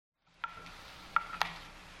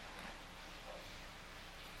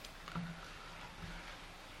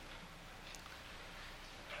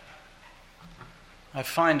I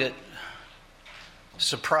find it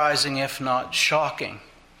surprising, if not shocking,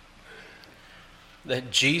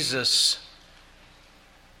 that Jesus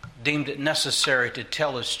deemed it necessary to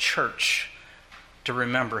tell his church to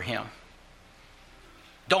remember him.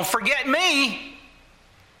 Don't forget me!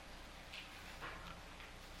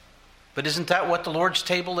 But isn't that what the Lord's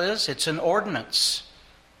table is? It's an ordinance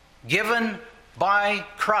given by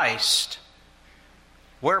Christ,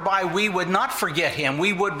 whereby we would not forget him,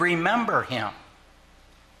 we would remember him.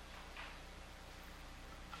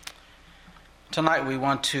 Tonight we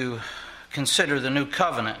want to consider the new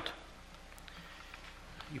covenant.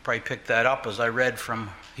 You probably picked that up as I read from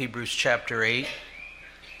Hebrews chapter 8.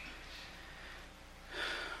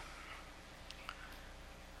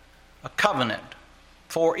 A covenant.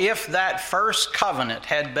 For if that first covenant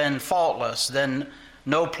had been faultless, then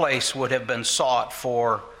no place would have been sought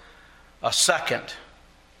for a second.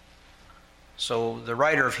 So the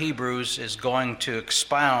writer of Hebrews is going to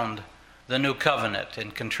expound the new covenant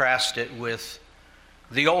and contrast it with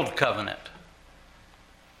the old covenant.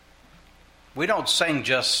 We don't sing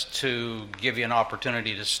just to give you an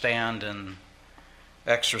opportunity to stand and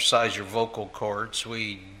exercise your vocal cords.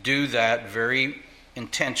 We do that very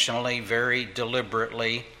intentionally, very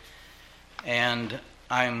deliberately, and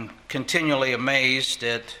I'm continually amazed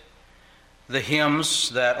at the hymns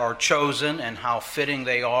that are chosen and how fitting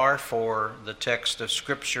they are for the text of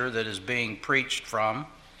Scripture that is being preached from.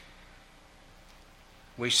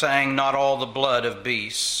 We sang, "Not all the blood of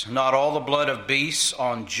beasts, not all the blood of beasts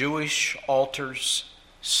on Jewish altars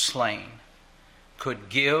slain could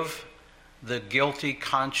give the guilty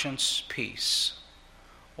conscience peace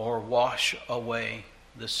or wash away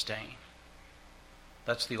the stain."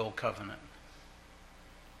 That's the old covenant.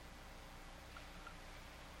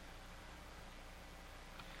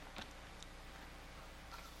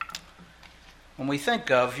 When we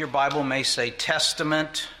think of, your Bible may say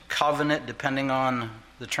testament, covenant, depending on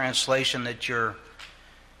the translation that you're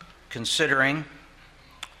considering.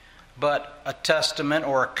 But a testament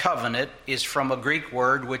or a covenant is from a Greek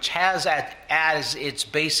word which has as its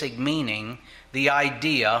basic meaning the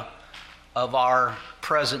idea of our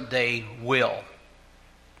present day will.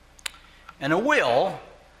 And a will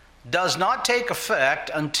does not take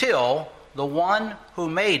effect until the one who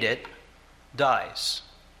made it dies.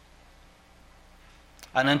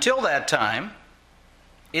 And until that time,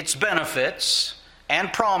 its benefits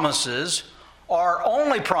and promises are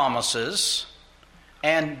only promises,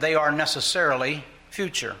 and they are necessarily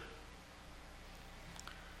future.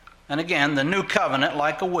 And again, the new covenant,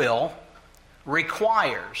 like a will,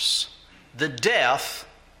 requires the death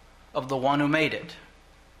of the one who made it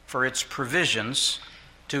for its provisions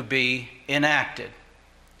to be enacted.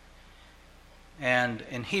 And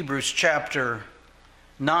in Hebrews chapter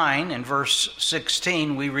 9 and verse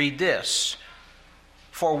 16, we read this: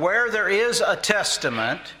 "For where there is a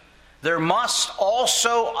testament, there must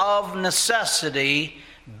also of necessity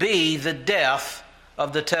be the death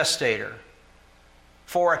of the testator.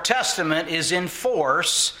 For a testament is in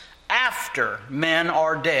force after men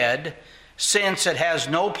are dead, since it has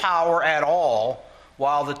no power at all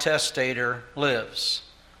while the testator lives."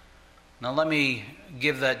 Now let me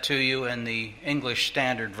give that to you in the English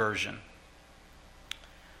Standard Version.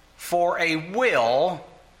 "For a will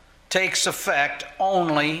takes effect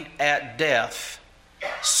only at death,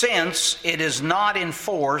 since it is not in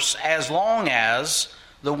force as long as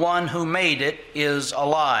the one who made it is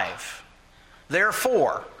alive.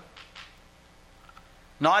 Therefore,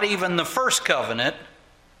 not even the first covenant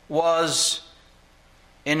was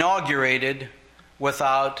inaugurated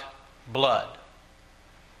without blood."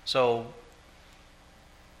 So,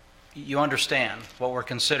 you understand what we're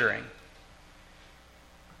considering.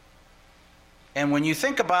 And when you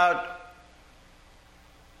think about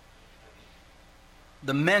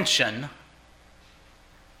the mention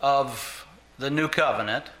of the new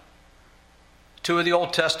covenant, two of the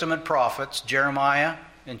Old Testament prophets, Jeremiah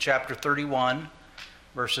in chapter 31,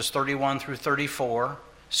 verses 31 through 34,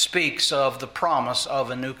 speaks of the promise of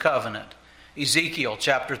a new covenant. Ezekiel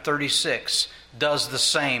chapter 36 does the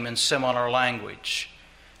same in similar language.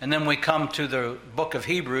 And then we come to the book of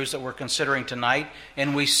Hebrews that we're considering tonight,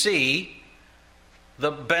 and we see the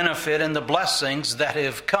benefit and the blessings that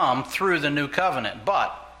have come through the new covenant.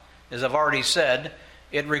 But, as I've already said,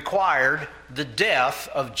 it required the death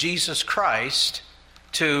of Jesus Christ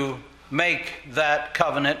to make that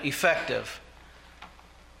covenant effective.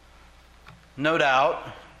 No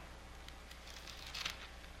doubt,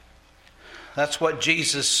 that's what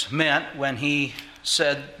Jesus meant when he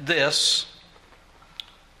said this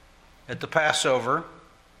at the Passover.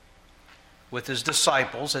 with his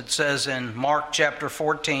disciples. It says in Mark chapter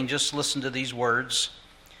 14, just listen to these words.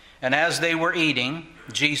 And as they were eating,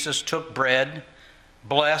 Jesus took bread,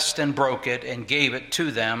 blessed and broke it, and gave it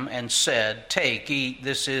to them, and said, "Take, eat,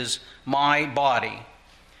 this is my body."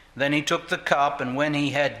 Then he took the cup, and when he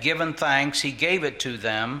had given thanks, he gave it to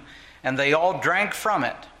them, and they all drank from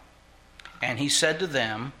it. And he said to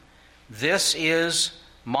them, "This is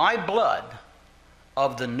my blood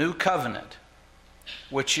of the new covenant,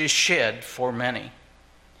 which is shed for many.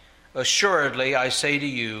 Assuredly, I say to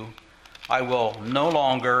you, I will no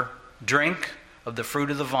longer drink of the fruit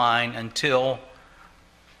of the vine until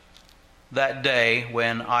that day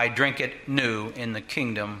when I drink it new in the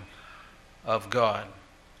kingdom of God."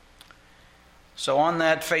 So on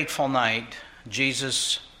that fateful night,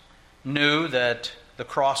 Jesus knew that the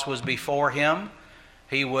cross was before him.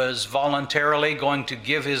 He was voluntarily going to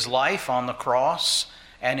give his life on the cross,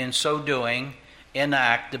 and in so doing,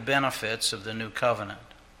 enact the benefits of the new covenant.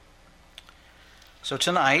 So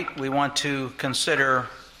tonight, we want to consider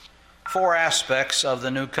 4 aspects of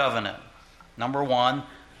the new covenant. Number 1,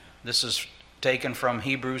 this is taken from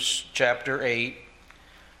Hebrews chapter 8,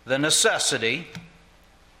 the necessity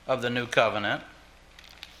of the new covenant,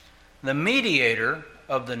 the mediator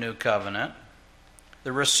of the new covenant,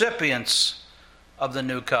 the recipients of the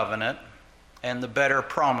new covenant, and the better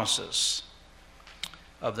promises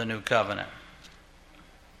of the new covenant.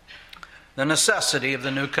 The necessity of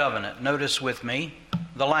the new covenant. Notice with me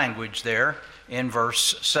the language there in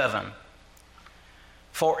verse 7.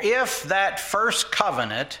 For if that first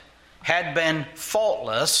covenant had been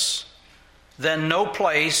faultless, then no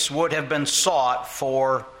place would have been sought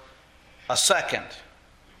for a second.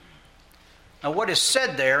 Now, what is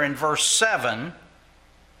said there in verse 7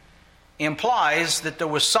 implies that there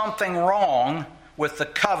was something wrong with the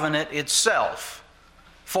covenant itself.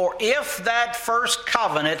 For if that first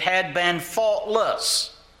covenant had been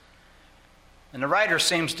faultless, and the writer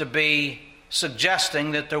seems to be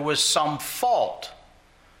suggesting that there was some fault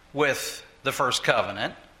with the first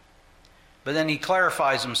covenant, but then he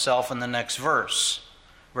clarifies himself in the next verse,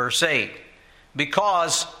 verse 8,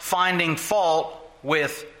 because finding fault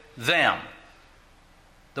with them.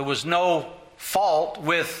 There was no fault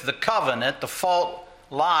with the covenant. The fault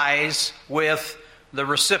lies with the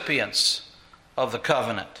recipients of the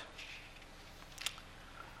covenant.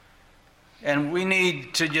 And we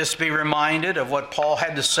need to just be reminded of what Paul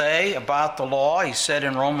had to say about the law. He said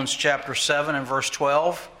in Romans chapter 7 and verse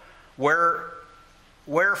 12,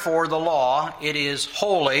 Wherefore the law, it is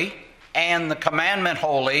holy, and the commandment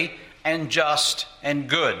holy, and just and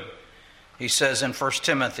good. He says in 1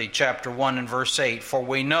 Timothy chapter 1 and verse 8, For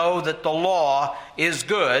we know that the law is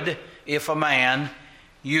good if a man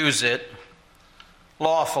use it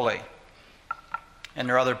lawfully. And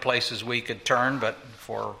there are other places we could turn, but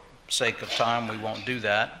for sake of time we won't do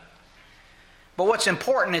that. But what's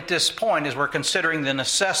important at this point as we're considering the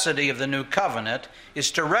necessity of the new covenant is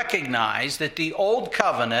to recognize that the old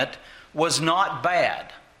covenant was not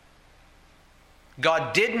bad.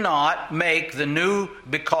 God did not make the new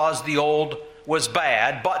because the old was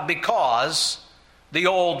bad, but because the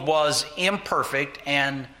old was imperfect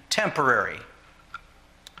and temporary.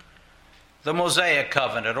 The Mosaic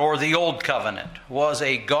covenant, or the Old Covenant, was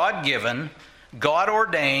a God-given,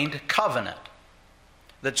 God-ordained covenant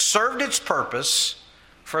that served its purpose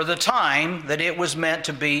for the time that it was meant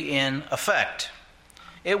to be in effect.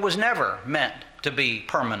 It was never meant to be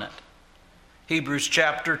permanent. Hebrews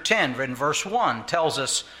chapter 10 and verse 1 tells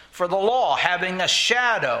us, For the law, having a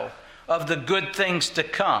shadow of the good things to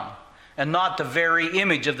come, and not the very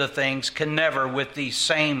image of the things, can never, with these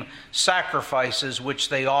same sacrifices which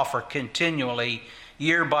they offer continually,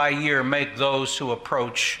 year by year, make those who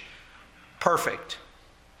approach perfect.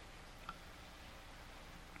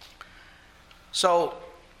 So,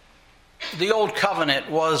 the Old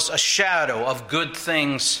Covenant was a shadow of good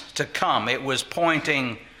things to come. It was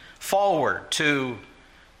pointing forward to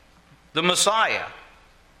the Messiah,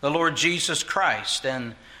 the Lord Jesus Christ,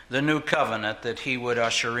 and the new covenant that he would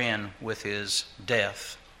usher in with his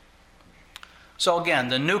death. So again,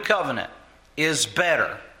 the new covenant is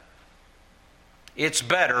better. It's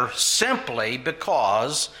better simply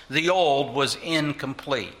because the old was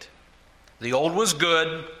incomplete. The old was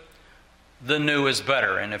good, the new is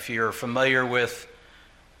better. And if you're familiar with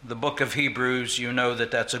the book of Hebrews, you know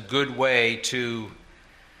that that's a good way to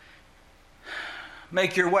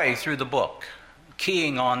make your way through the book,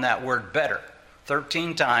 keying on that word better.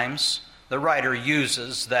 13 times the writer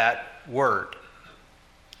uses that word.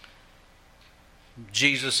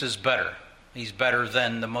 Jesus is better. He's better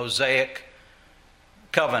than the Mosaic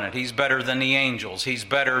covenant. He's better than the angels. He's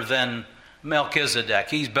better than Melchizedek.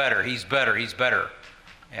 He's better, he's better, he's better.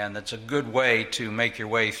 And that's a good way to make your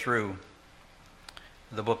way through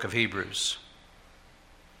the book of Hebrews.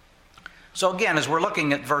 So again, as we're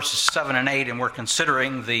looking at verses 7 and 8 and we're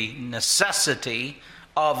considering the necessity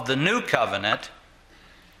of the new covenant,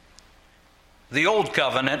 the old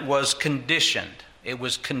covenant was conditioned. It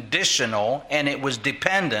was conditional and it was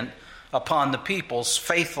dependent upon the people's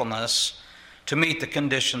faithfulness to meet the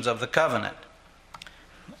conditions of the covenant.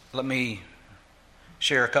 Let me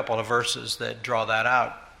share a couple of verses that draw that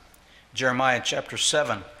out. Jeremiah chapter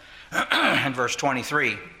 7 and verse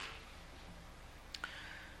 23.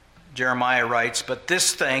 Jeremiah writes, "But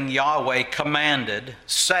this thing Yahweh commanded,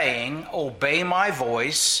 saying, Obey my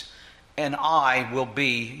voice, and I will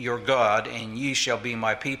be your God, and ye shall be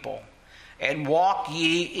my people. And walk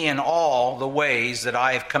ye in all the ways that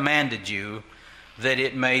I have commanded you, that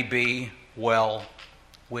it may be well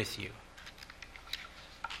with you."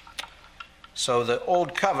 So the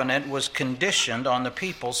old covenant was conditioned on the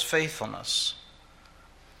people's faithfulness.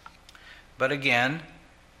 But again,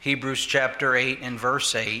 Hebrews chapter 8 and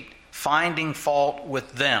verse 8, finding fault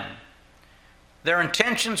with them. Their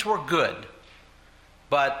intentions were good,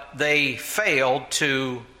 but they failed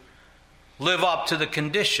to live up to the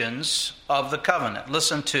conditions of the covenant.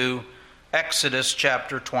 Listen to Exodus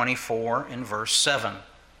chapter 24 and verse 7.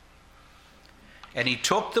 "And he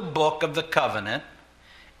took the book of the covenant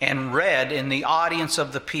and read in the audience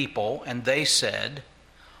of the people, and they said,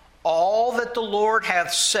 All that the Lord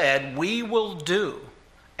hath said we will do,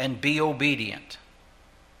 and be obedient."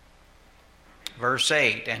 Verse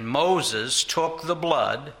 8, "And Moses took the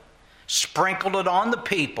blood, sprinkled it on the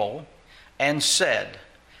people, and said,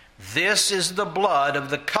 This is the blood of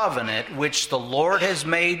the covenant which the Lord has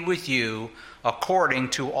made with you according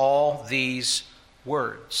to all these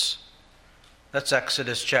words." That's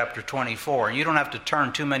Exodus chapter 24. You don't have to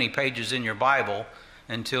turn too many pages in your Bible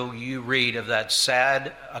until you read of that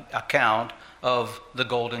sad account of the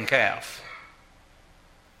golden calf.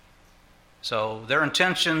 So their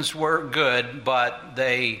intentions were good, but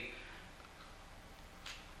they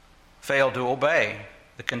failed to obey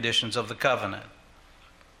the conditions of the covenant.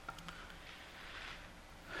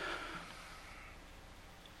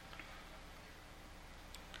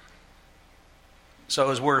 So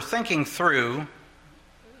as we're thinking through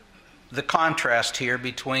the contrast here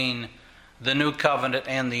between the new covenant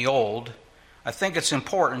and the old, I think it's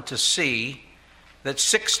important to see that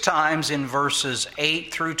 6 times in verses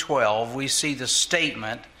 8 through 12 we see the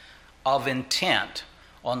statement of intent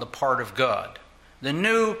on the part of God. The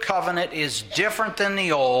new covenant is different than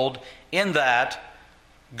the old in that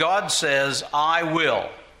God says, "I will."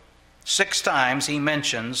 6 times he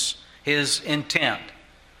mentions his intent.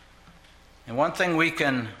 And one thing we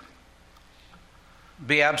can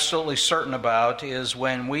be absolutely certain about is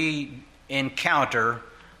when we encounter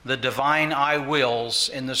the divine "I wills"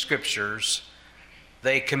 in the Scriptures,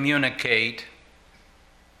 they communicate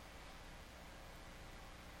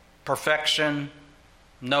perfection,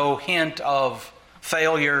 no hint of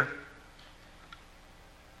failure.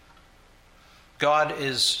 God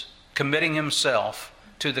is committing himself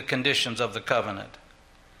to the conditions of the covenant.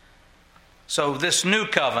 So this new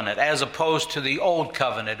covenant, as opposed to the old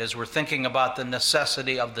covenant, as we're thinking about the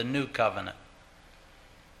necessity of the new covenant,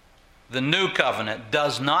 the new covenant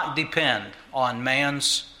does not depend on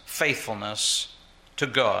man's faithfulness to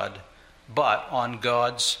God, but on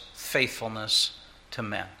God's faithfulness to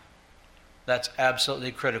men. That's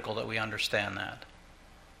absolutely critical that we understand that.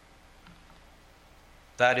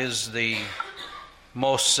 That is the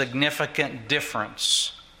most significant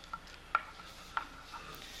difference.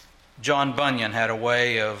 John Bunyan had a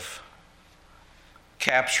way of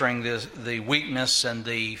capturing the weakness and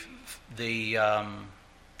the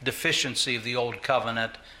deficiency of the old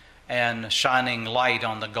covenant and shining light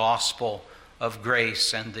on the gospel of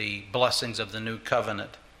grace and the blessings of the new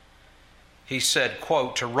covenant. He said,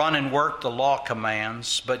 quote, "To run and work the law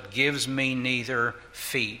commands, but gives me neither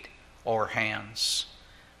feet or hands.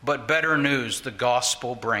 But better news the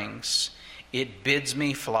gospel brings. It bids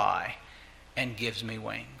me fly and gives me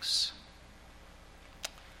wings."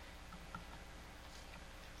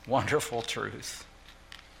 Wonderful truth.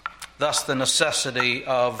 Thus the necessity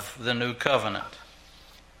of the new covenant.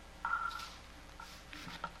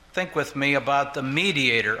 Think with me about the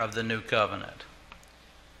mediator of the new covenant.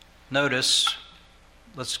 Notice,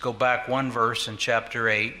 let's go back one verse in chapter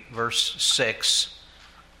 8, verse 6.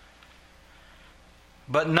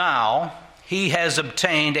 "But now he has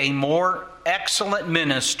obtained a more excellent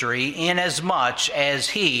ministry, inasmuch as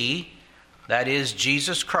he," that is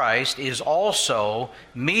Jesus Christ, "is also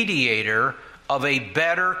mediator of a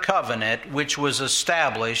better covenant, which was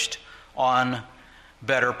established on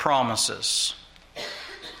better promises.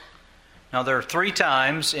 Now, there are 3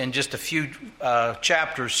 times in just a few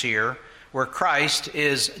chapters here where Christ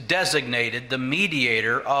is designated the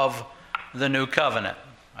mediator of the new covenant.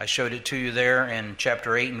 I showed it to you there in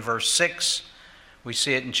chapter 8 and verse 6. We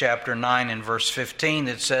see it in chapter 9 and verse 15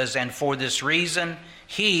 that says, "And for this reason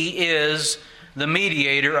he is the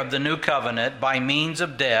mediator of the new covenant by means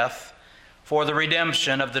of death for the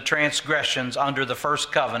redemption of the transgressions under the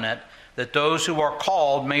first covenant, that those who are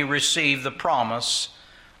called may receive the promise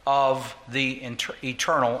of the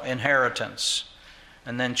eternal inheritance."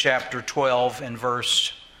 And then chapter 12 and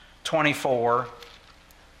verse 24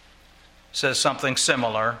 says something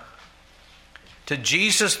similar. "To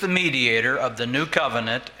Jesus the mediator of the new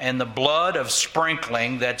covenant and the blood of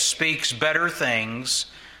sprinkling that speaks better things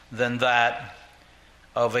than that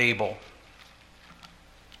of Abel."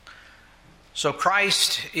 So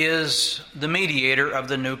Christ is the mediator of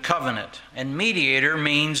the new covenant. And mediator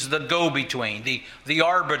means the go-between, the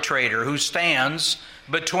arbitrator who stands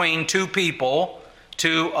between 2 people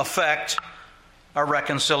to effect a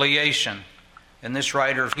reconciliation. And this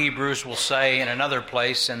writer of Hebrews will say in another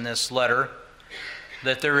place in this letter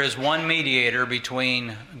that there is one mediator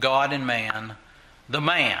between God and man, the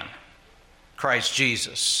man, Christ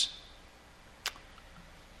Jesus.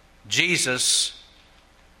 Jesus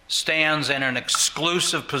stands in an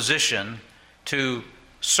exclusive position to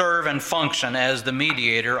serve and function as the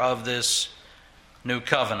mediator of this new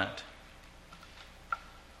covenant.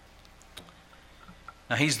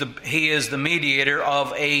 Now, he is the mediator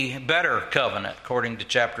of a better covenant, according to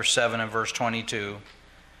chapter 7 and verse 22.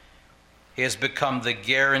 He has become the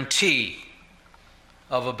guarantee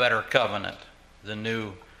of a better covenant, the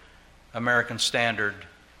New American Standard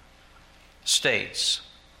states.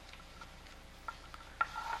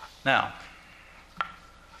 Now,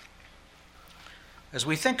 as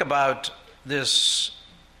we think about this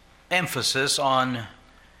emphasis on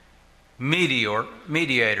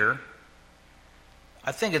mediator,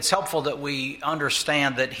 I think it's helpful that we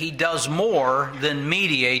understand that he does more than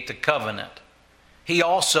mediate the covenant. He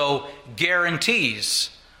also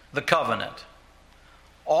guarantees the covenant.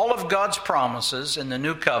 All of God's promises in the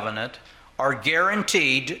new covenant are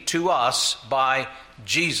guaranteed to us by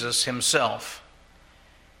Jesus himself.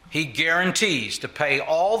 He guarantees to pay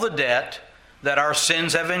all the debt that our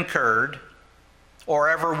sins have incurred or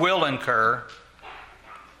ever will incur.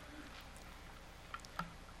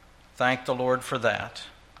 Thank the Lord for that.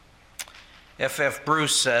 F.F.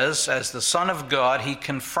 Bruce says, as the Son of God, he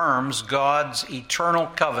confirms God's eternal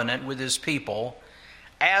covenant with his people.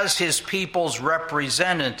 As his people's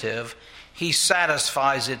representative, he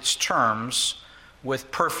satisfies its terms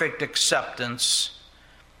with perfect acceptance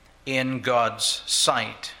in God's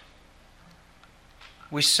sight.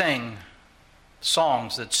 We sing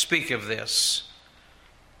songs that speak of this.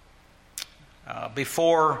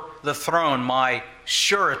 Before the throne, my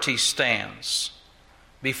surety stands.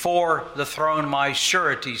 Before the throne, my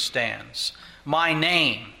surety stands. My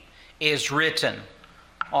name is written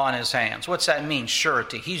on his hands. What's that mean,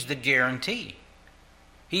 surety? He's the guarantee.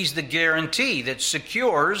 He's the guarantee that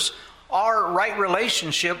secures our right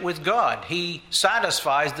relationship with God. He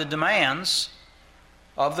satisfies the demands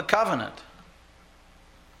of the covenant.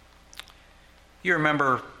 You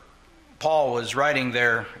remember Paul was writing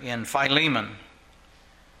there in Philemon,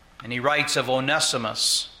 and he writes of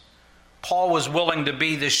Onesimus. Paul was willing to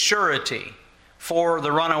be the surety for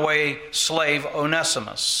the runaway slave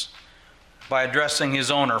Onesimus by addressing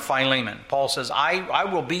his owner, Philemon. Paul says, I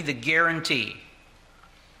will be the guarantee.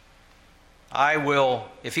 I will,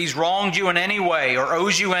 if he's wronged you in any way or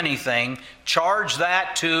owes you anything, charge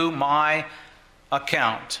that to my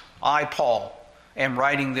account. I, Paul, am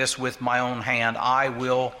writing this with my own hand. I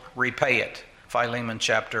will repay it. Philemon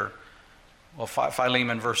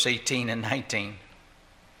verse 18 and 19.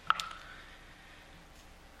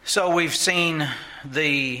 So we've seen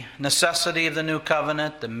the necessity of the new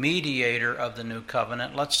covenant, the mediator of the new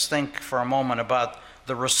covenant. Let's think for a moment about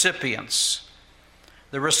the recipients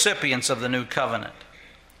of the new covenant.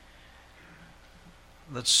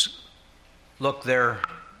 Let's look there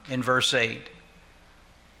in verse 8.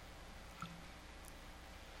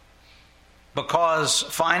 Because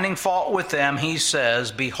finding fault with them, he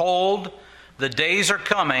says, "Behold, the days are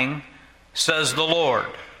coming, says the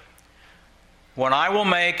Lord, when I will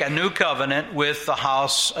make a new covenant with the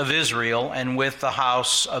house of Israel and with the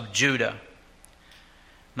house of Judah.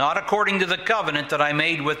 Not according to the covenant that I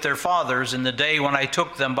made with their fathers in the day when I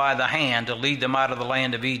took them by the hand to lead them out of the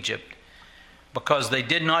land of Egypt, because they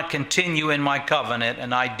did not continue in my covenant,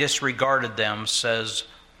 and I disregarded them, says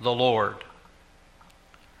the Lord."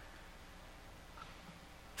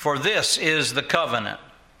 For this is the covenant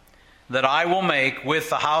that I will make with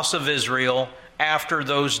the house of Israel after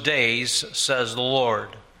those days, says the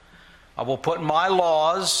Lord. I will put my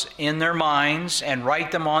laws in their minds and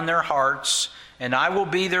write them on their hearts, and I will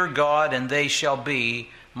be their God, and they shall be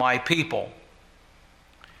my people.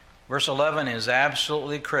 Verse 11 is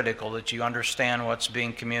absolutely critical that you understand what's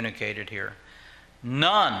being communicated here.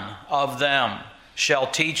 None of them shall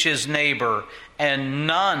teach his neighbor, and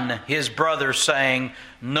none his brother, saying,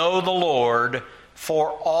 Know the Lord,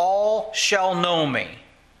 for all shall know me,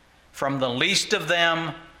 from the least of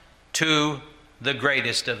them to the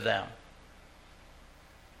greatest of them.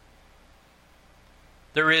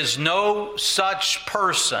 There is no such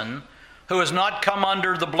person who has not come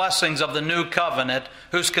under the blessings of the new covenant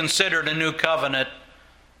who's considered a new covenant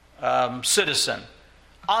citizen.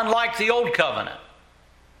 Unlike the old covenant,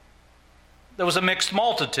 there was a mixed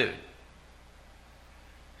multitude.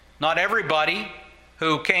 Not everybody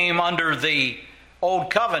who came under the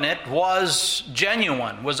old covenant was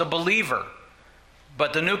genuine, was a believer.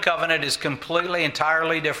 But the new covenant is completely,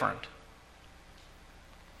 entirely different.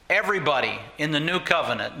 Everybody in the new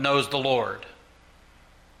covenant knows the Lord.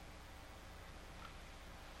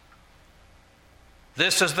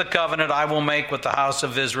 This is the covenant I will make with the house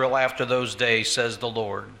of Israel after those days, says the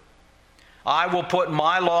Lord. I will put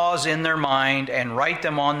my laws in their mind and write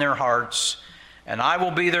them on their hearts, and I will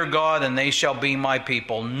be their God, and they shall be my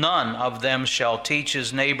people. None of them shall teach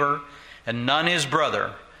his neighbor, and none his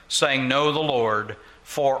brother, saying, Know the Lord,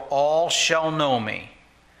 for all shall know me,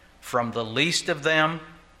 from the least of them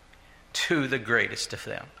to the greatest of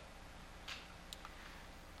them.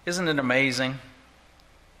 Isn't it amazing?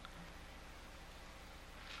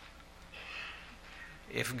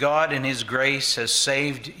 If God in His grace has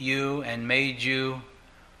saved you and made you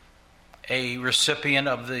a recipient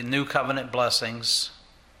of the new covenant blessings,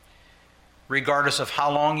 regardless of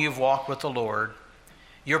how long you've walked with the Lord,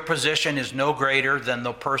 your position is no greater than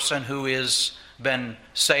the person who has been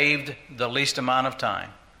saved the least amount of time.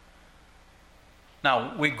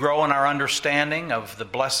 Now, we grow in our understanding of the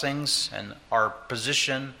blessings and our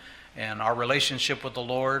position and our relationship with the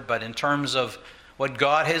Lord, but in terms of what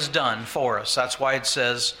God has done for us, that's why it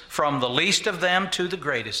says, from the least of them to the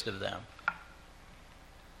greatest of them,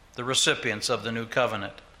 the recipients of the new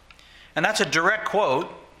covenant. And that's a direct quote.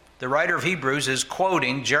 The writer of Hebrews is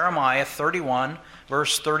quoting Jeremiah 31,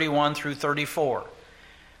 verse 31 through 34.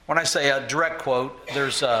 When I say a direct quote,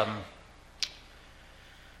 there's a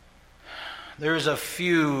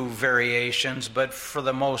few variations, but for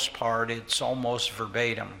the most part, it's almost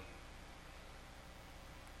verbatim.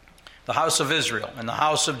 The house of Israel and the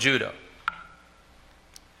house of Judah.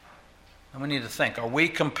 And we need to think, are we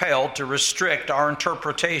compelled to restrict our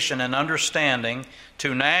interpretation and understanding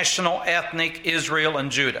to national, ethnic Israel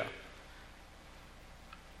and Judah?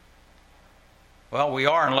 Well, we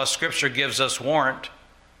are, unless Scripture gives us warrant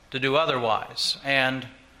to do otherwise. And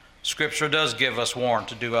Scripture does give us warrant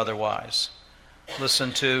to do otherwise.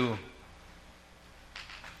 Listen to,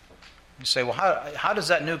 you say, well, how does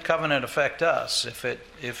that new covenant affect us?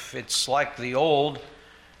 If it's like the old,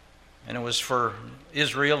 and it was for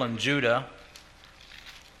Israel and Judah,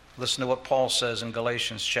 listen to what Paul says in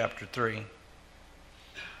Galatians chapter 3.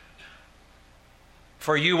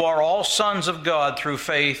 For you are all sons of God through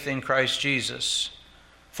faith in Christ Jesus.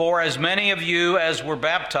 For as many of you as were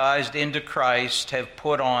baptized into Christ have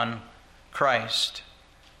put on Christ.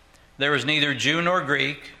 There is neither Jew nor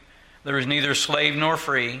Greek, there is neither slave nor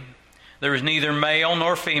free, there is neither male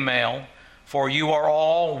nor female, for you are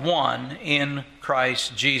all one in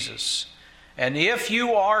Christ Jesus. And if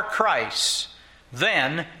you are Christ,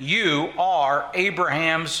 then you are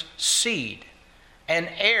Abraham's seed and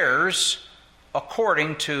heirs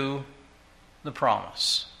according to the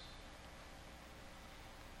promise.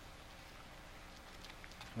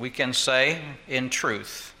 We can say in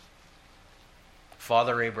truth,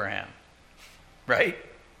 Father Abraham, right?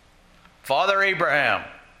 Father Abraham.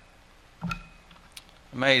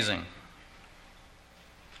 Amazing.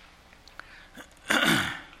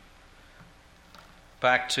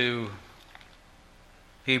 Back to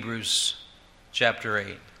Hebrews chapter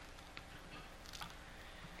 8.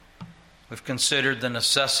 We've considered the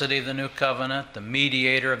necessity of the new covenant, the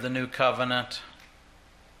mediator of the new covenant.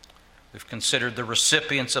 We've considered the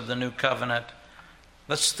recipients of the new covenant.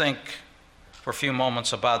 Let's think for a few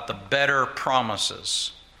moments about the better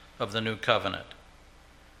promises of the new covenant.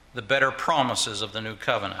 The better promises of the new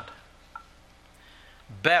covenant.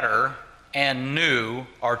 Better and new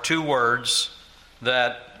are two words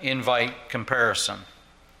that invite comparison.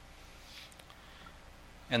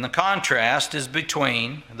 And the contrast is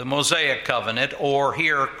between the Mosaic covenant, or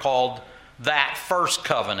here called that first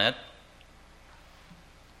covenant.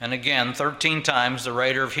 And again, 13 times the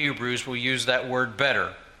writer of Hebrews will use that word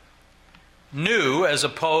better. New as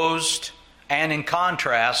opposed and in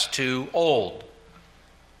contrast to old.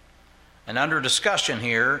 And under discussion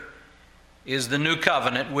here is the new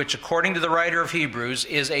covenant, which according to the writer of Hebrews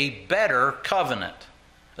is a better covenant,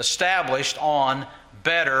 established on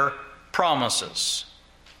better promises.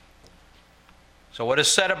 So what is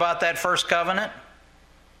said about that first covenant?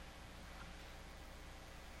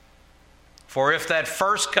 For if that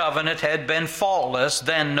first covenant had been faultless,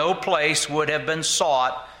 then no place would have been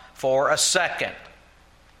sought for a second,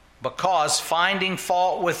 because finding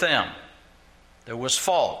fault with them, there was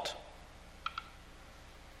fault.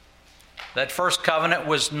 That first covenant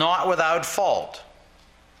was not without fault.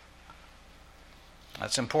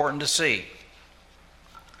 That's important to see.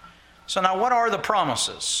 So now, what are the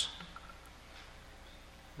promises?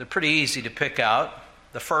 They're pretty easy to pick out.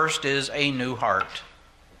 The first is a new heart.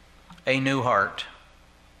 A new heart.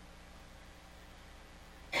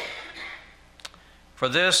 For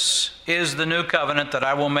this is the new covenant that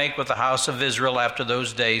I will make with the house of Israel after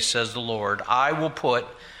those days, says the Lord. I will put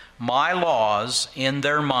my laws in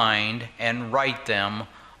their mind and write them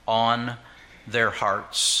on their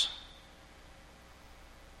hearts.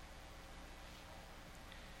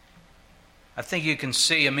 I think you can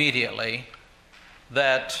see immediately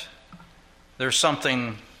that there's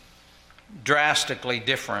something drastically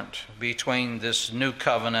different between this new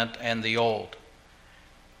covenant and the old.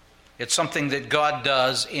 It's something that God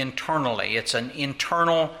does internally. It's an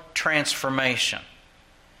internal transformation.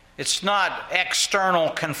 It's not external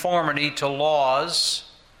conformity to laws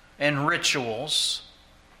and rituals,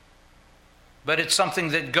 but it's something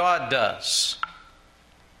that God does.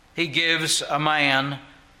 He gives a man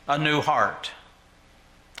a new heart.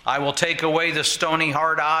 I will take away the stony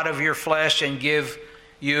heart out of your flesh and give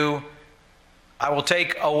you I will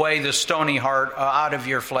take away the stony heart out of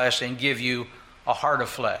your flesh and give you a heart of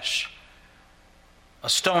flesh. A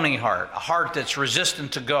stony heart, a heart that's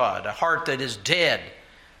resistant to God, a heart that is dead.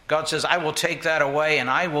 God says, I will take that away and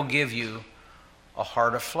I will give you a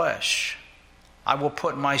heart of flesh. I will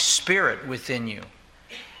put my spirit within you.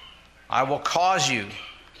 I will cause you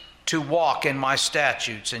to walk in my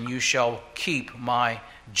statutes, and you shall keep my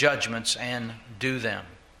judgments and do them.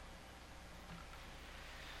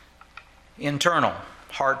 Internal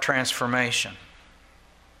heart transformation.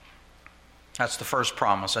 That's the first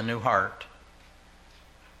promise, a new heart.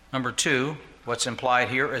 Number two, what's implied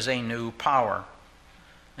here is a new power.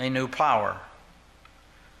 A new power.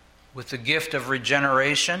 With the gift of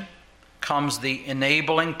regeneration comes the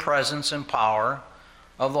enabling presence and power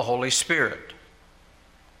of the Holy Spirit.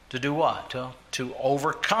 To do what? To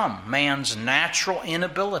overcome man's natural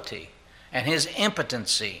inability and his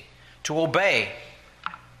impotency to obey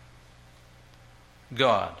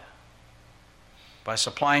God by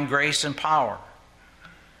supplying grace and power.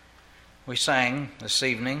 We sang this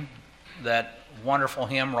evening that wonderful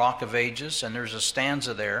hymn, Rock of Ages, and there's a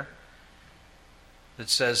stanza there that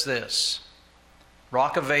says this: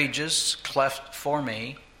 Rock of Ages, cleft for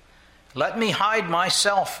me, let me hide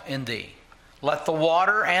myself in thee. Let the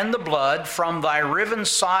water and the blood from thy riven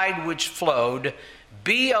side which flowed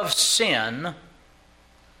be of sin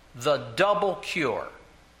the double cure.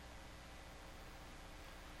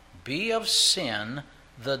 Be of sin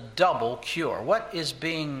the double cure. What is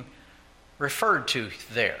being referred to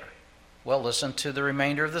there? Well, listen to the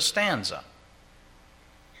remainder of the stanza.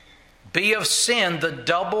 Be of sin the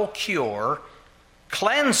double cure,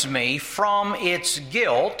 cleanse me from its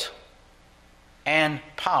guilt and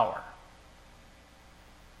power.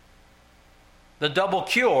 The double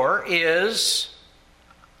cure is,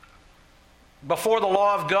 before the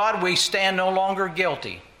law of God, we stand no longer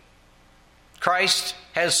guilty. Christ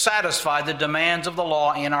has satisfied the demands of the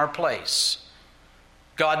law in our place.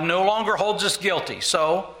 God no longer holds us guilty,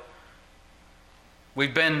 so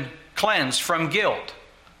we've been cleansed from guilt.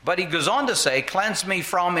 But he goes on to say, cleanse me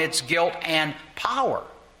from its guilt and power.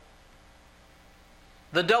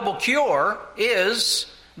 The double cure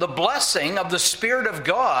is the blessing of the Spirit of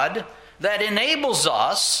God that enables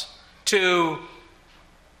us to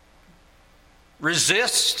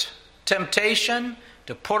resist temptation,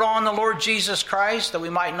 to put on the Lord Jesus Christ, that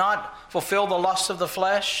we might not fulfill the lusts of the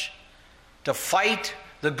flesh, to fight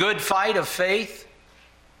the good fight of faith.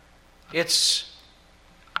 It's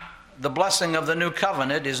the blessing of the new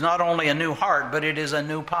covenant is not only a new heart, but it is a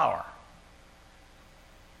new power.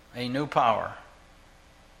 A new power.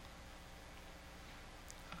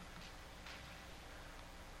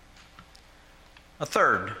 A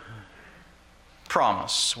third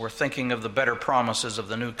promise. We're thinking of the better promises of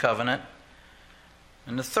the new covenant.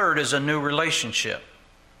 And the third is a new relationship.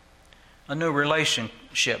 A new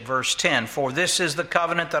relationship. Verse 10, "For this is the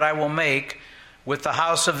covenant that I will make with the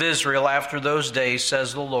house of Israel after those days,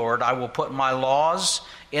 says the Lord. I will put my laws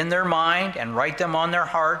in their mind and write them on their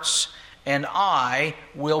hearts, and I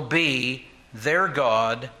will be their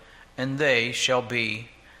God, and they shall be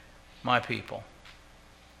my people."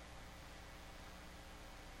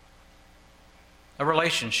 A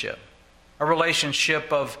relationship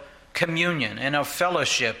of communion and of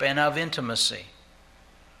fellowship and of intimacy.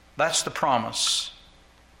 That's the promise.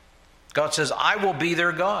 God says, "I will be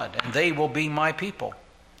their God, and they will be my people."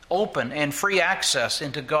 Open and free access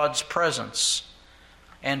into God's presence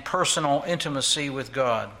and personal intimacy with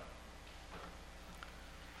God.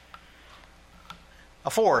 A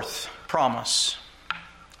fourth promise,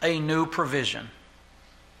 a new provision.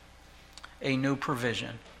 A new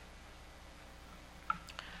provision.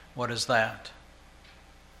 What is that?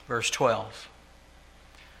 Verse 12.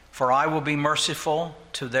 "For I will be merciful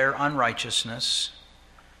to their unrighteousness,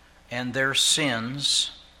 and their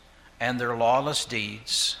sins and their lawless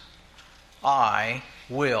deeds I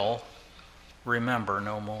will remember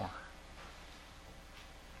no more."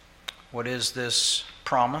 What is this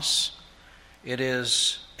promise? It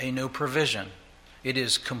is a new provision. It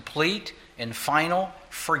is complete and final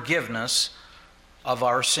forgiveness of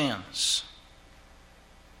our sins.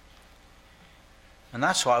 And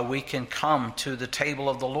that's why we can come to the table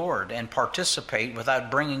of the Lord and participate without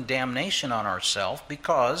bringing damnation on ourselves,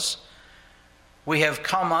 because we have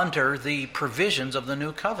come under the provisions of the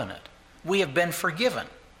new covenant. We have been forgiven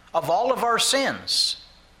of all of our sins,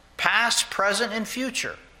 past, present, and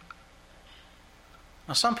future.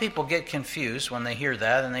 Now, some people get confused when they hear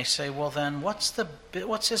that, and they say, "Well, then what's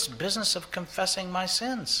this business of confessing my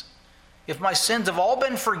sins? If my sins have all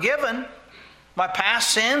been forgiven, my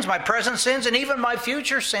past sins, my present sins, and even my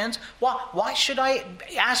future sins, why should I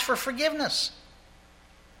ask for forgiveness?"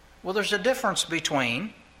 Well, there's a difference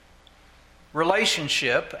between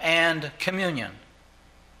relationship and communion.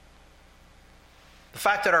 The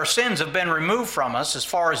fact that our sins have been removed from us as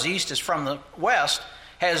far as the east is from the west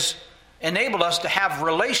has enabled us to have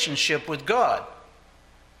relationship with God.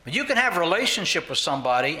 But you can have relationship with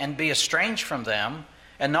somebody and be estranged from them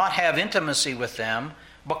and not have intimacy with them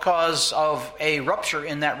because of a rupture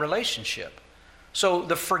in that relationship. So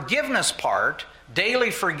the forgiveness part,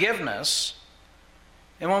 daily forgiveness,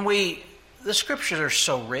 and the scriptures are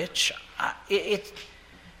so rich.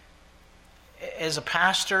 As a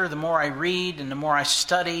pastor, the more I read and the more I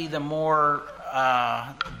study, the more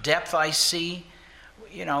depth I see.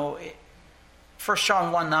 1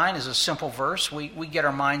 John 1:9 is a simple verse. We get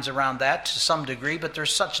our minds around that to some degree, but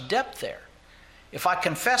there's such depth there. "If I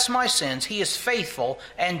confess my sins, He is faithful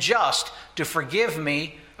and just to forgive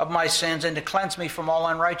me of my sins and to cleanse me from all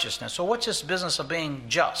unrighteousness." So what's this business of being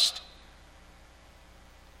just?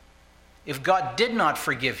 If God did not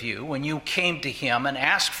forgive you when you came to Him and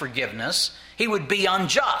asked forgiveness, He would be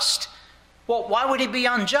unjust. Well, why would He be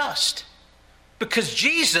unjust? Because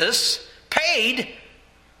Jesus paid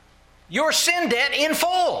your sin debt in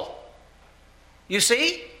full. You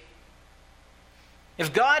see?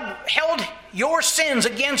 If God held your sins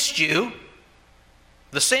against you,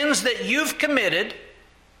 the sins that you've committed,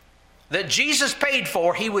 that Jesus paid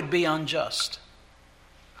for, He would be unjust.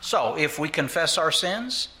 So, if we confess our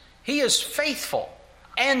sins, He is faithful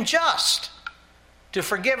and just to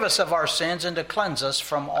forgive us of our sins and to cleanse us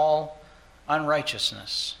from all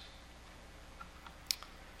unrighteousness.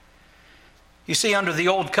 You see, under the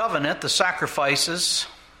Old Covenant, the sacrifices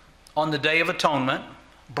on the Day of Atonement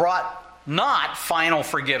brought not final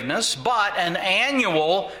forgiveness, but an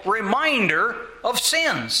annual reminder of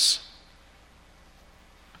sins.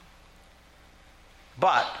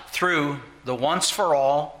 But through the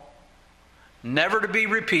once-for-all, never to be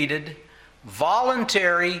repeated,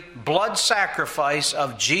 voluntary blood sacrifice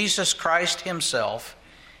of Jesus Christ Himself,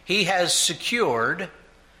 He has secured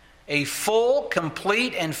a full,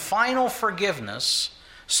 complete, and final forgiveness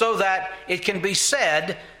so that it can be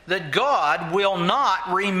said that God will not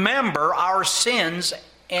remember our sins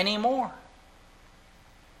anymore.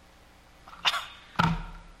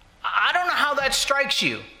 I don't know how that strikes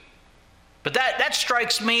you, but that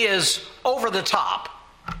strikes me as over the top.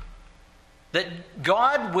 That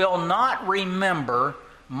God will not remember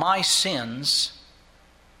my sins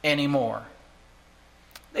anymore.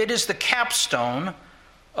 It is the capstone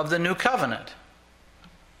of the new covenant.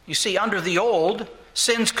 You see, under the old,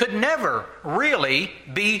 sins could never really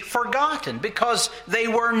be forgotten because they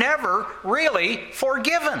were never really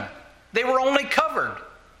forgiven. They were only covered,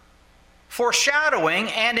 foreshadowing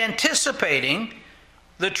and anticipating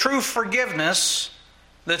the true forgiveness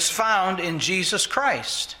that's found in Jesus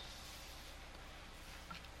Christ.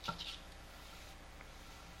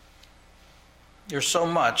 There's so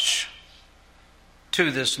much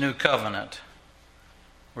to this new covenant.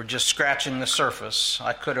 We're just scratching the surface.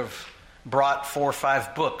 I could have brought 4 or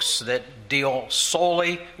 5 books that deal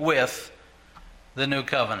solely with the new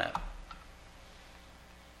covenant.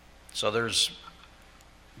 So there's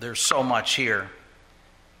so much here.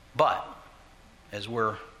 But as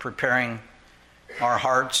we're preparing our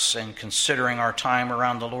hearts and considering our time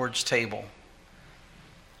around the Lord's table,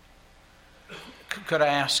 could I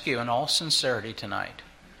ask you in all sincerity tonight,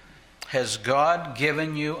 has God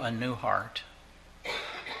given you a new heart?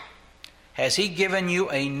 Has He given you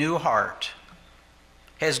a new heart?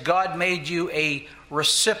 Has God made you a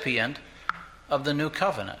recipient of the new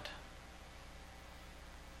covenant?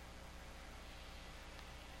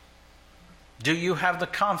 Do you have the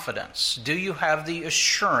confidence? Do you have the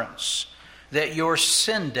assurance that your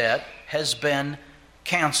sin debt has been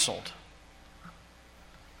canceled?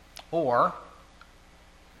 Or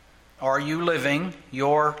are you living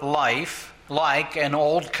your life like an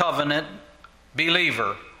old covenant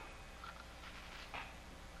believer?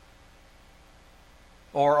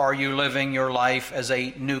 Or are you living your life as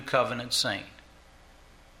a new covenant saint?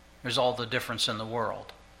 There's all the difference in the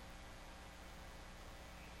world.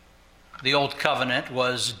 The old covenant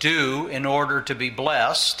was due in order to be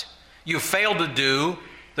blessed. You fail to do,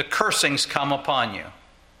 the cursings come upon you.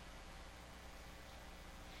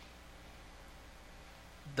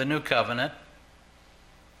 The new covenant,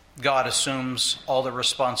 God assumes all the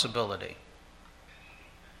responsibility.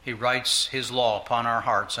 He writes His law upon our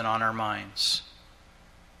hearts and on our minds.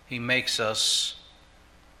 He makes us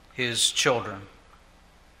His children.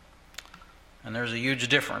 And there's a huge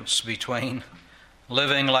difference between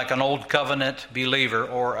living like an old covenant believer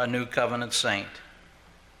or a new covenant saint.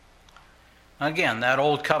 Again, that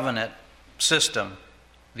old covenant system,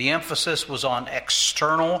 the emphasis was on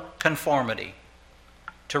external conformity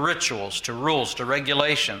to rituals, to rules, to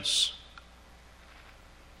regulations.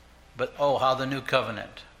 But oh, how the new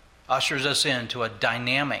covenant ushers us into a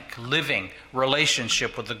dynamic, living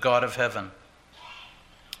relationship with the God of heaven,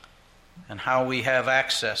 and how we have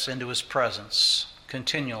access into His presence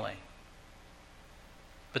continually.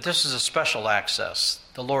 But this is a special access,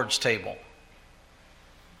 the Lord's table.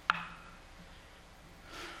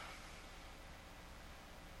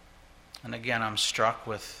 And again, I'm struck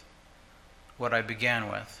with what I began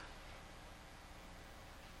with.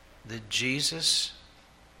 That Jesus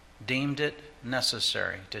deemed it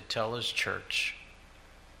necessary to tell His church,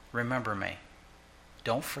 remember me.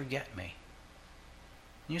 Don't forget me.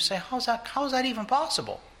 And you say, how is that even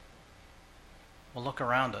possible? Well, look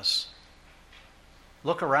around us.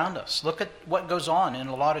 Look around us. Look at what goes on in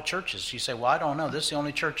a lot of churches. You say, well, I don't know. This is the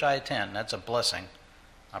only church I attend. That's a blessing.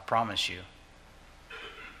 I promise you.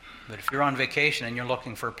 But if you're on vacation and you're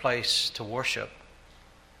looking for a place to worship,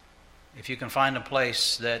 if you can find a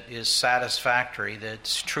place that is satisfactory,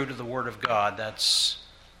 that's true to the Word of God, that's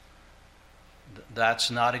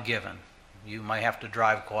not a given. You might have to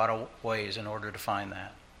drive quite a ways in order to find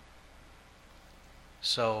that.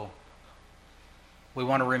 So we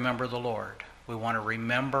want to remember the Lord. We want to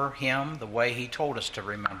remember Him the way He told us to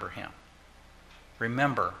remember Him.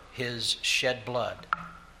 Remember His shed blood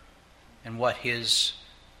and what His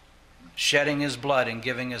shedding His blood and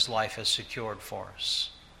giving His life has secured for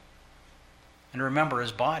us. And remember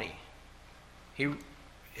His body.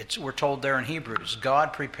 We're told there in Hebrews,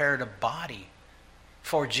 God prepared a body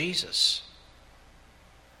for Jesus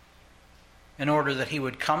in order that He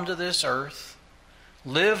would come to this earth,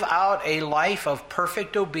 live out a life of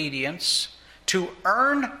perfect obedience to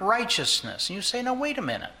earn righteousness. And you say, no, wait a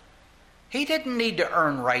minute. He didn't need to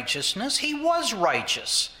earn righteousness. He was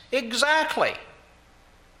righteous. Exactly.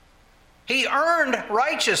 He earned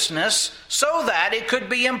righteousness so that it could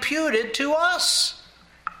be imputed to us.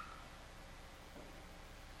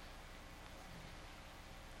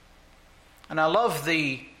 And I love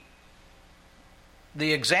the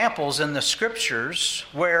examples in the Scriptures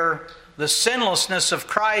where the sinlessness of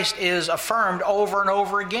Christ is affirmed over and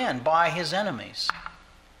over again by His enemies.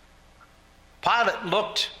 Pilate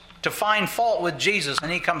looked to find fault with Jesus,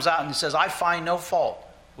 and he comes out and he says, I find no fault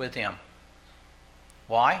with Him.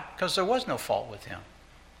 Why? Because there was no fault with Him.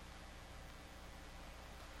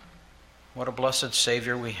 What a blessed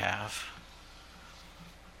Savior we have.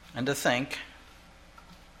 And to think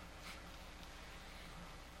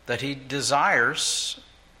that He desires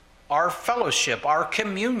our fellowship, our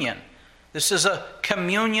communion. This is a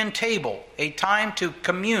communion table, a time to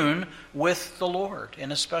commune with the Lord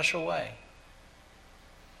in a special way.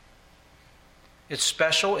 It's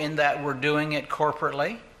special in that we're doing it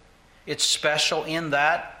corporately. It's special in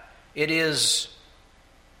that it is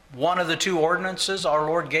one of the two ordinances our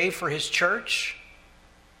Lord gave for His church.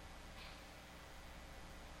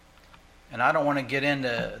 And I don't want to get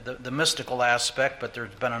into the mystical aspect, but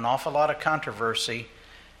there's been an awful lot of controversy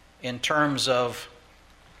in terms of,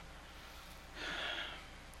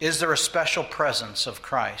 is there a special presence of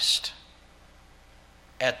Christ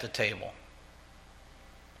at the table?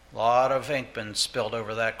 A lot of ink been spilled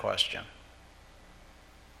over that question.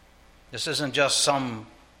 This isn't just some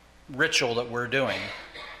ritual that we're doing.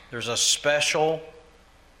 There's a special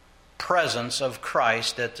presence of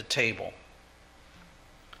Christ at the table.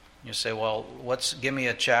 You say, well, give me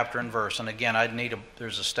a chapter and verse. And again,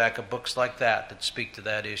 there's a stack of books like that speak to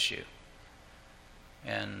that issue.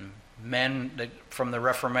 And men from the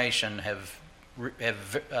Reformation have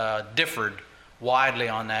differed widely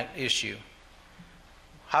on that issue.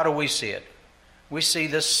 How do we see it? We see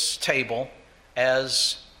this table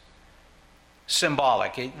as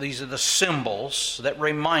symbolic. These are the symbols that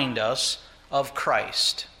remind us of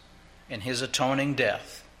Christ and His atoning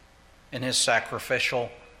death and His sacrificial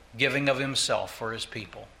giving of Himself for His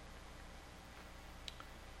people.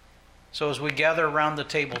 So as we gather around the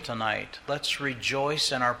table tonight, let's rejoice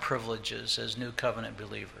in our privileges as New Covenant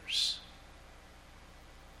believers.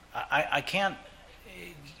 I can't...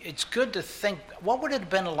 It's good to think, what would it have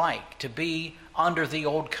been like to be under the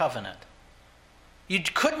old covenant? You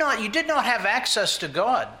did not have access to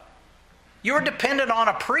God. You were dependent on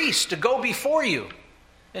a priest to go before you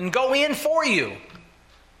and go in for you.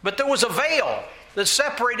 But there was a veil that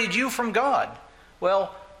separated you from God.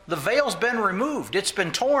 Well, the veil's been removed. It's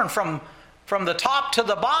been torn from the top to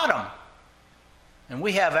the bottom. And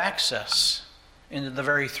we have access into the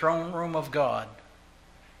very throne room of God,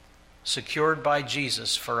 secured by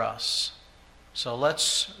Jesus for us. So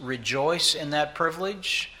let's rejoice in that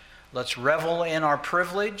privilege. Let's revel in our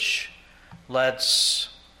privilege. Let's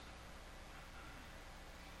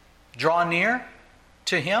draw near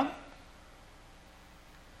to Him.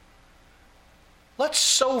 Let's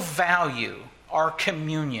so value our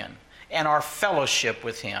communion and our fellowship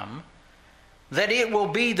with Him that it will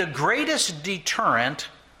be the greatest deterrent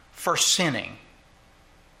for sinning.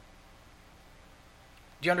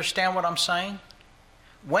 Do you understand what I'm saying?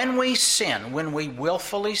 When we sin, when we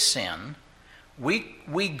willfully sin,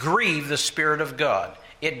 we grieve the Spirit of God.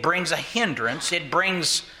 It brings a hindrance, it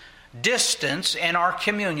brings distance in our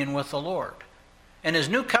communion with the Lord. And as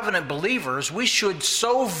New Covenant believers, we should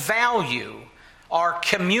so value our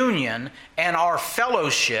communion and our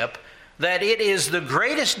fellowship that it is the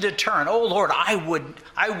greatest deterrent. Oh Lord, I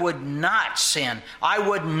would not sin. I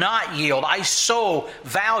would not yield. I so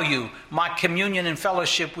value my communion and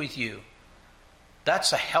fellowship with you.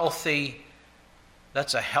 That's a healthy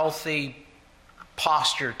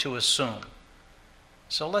posture to assume.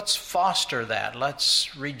 So let's foster that.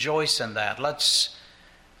 Let's rejoice in that. Let's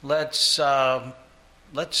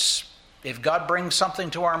if God brings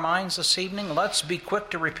something to our minds this evening, let's be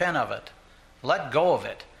quick to repent of it. Let go of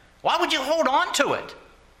it. Why would you hold on to it?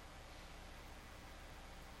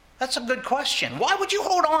 That's a good question. Why would you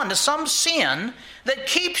hold on to some sin that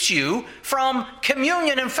keeps you from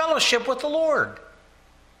communion and fellowship with the Lord?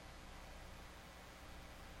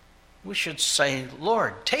 We should say,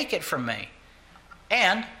 Lord, take it from me.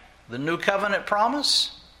 And the New Covenant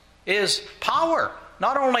promise is power.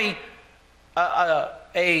 Not only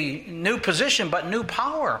a new position, but new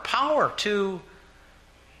power. Power to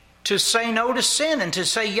say no to sin and to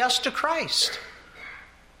say yes to Christ.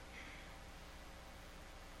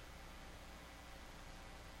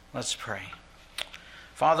 Let's pray.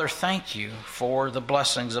 Father, thank you for the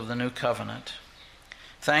blessings of the New Covenant.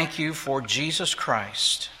 Thank you for Jesus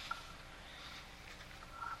Christ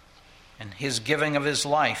and His giving of His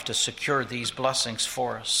life to secure these blessings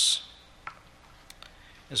for us.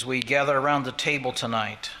 As we gather around the table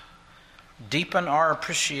tonight, deepen our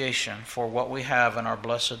appreciation for what we have in our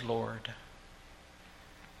blessed Lord.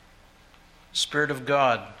 Spirit of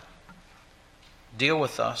God, deal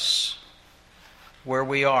with us where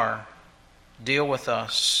we are. Deal with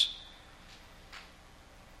us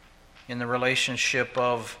in the relationship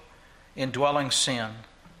of indwelling sin.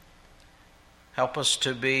 Help us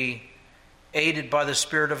to be aided by the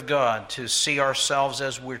Spirit of God to see ourselves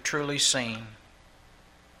as we're truly seen.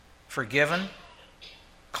 Forgiven,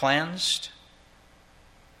 cleansed,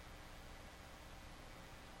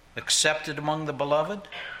 accepted among the beloved.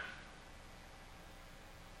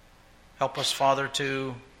 Help us, Father,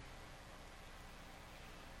 to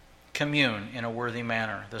commune in a worthy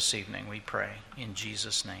manner this evening, we pray. In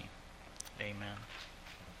Jesus' name, amen.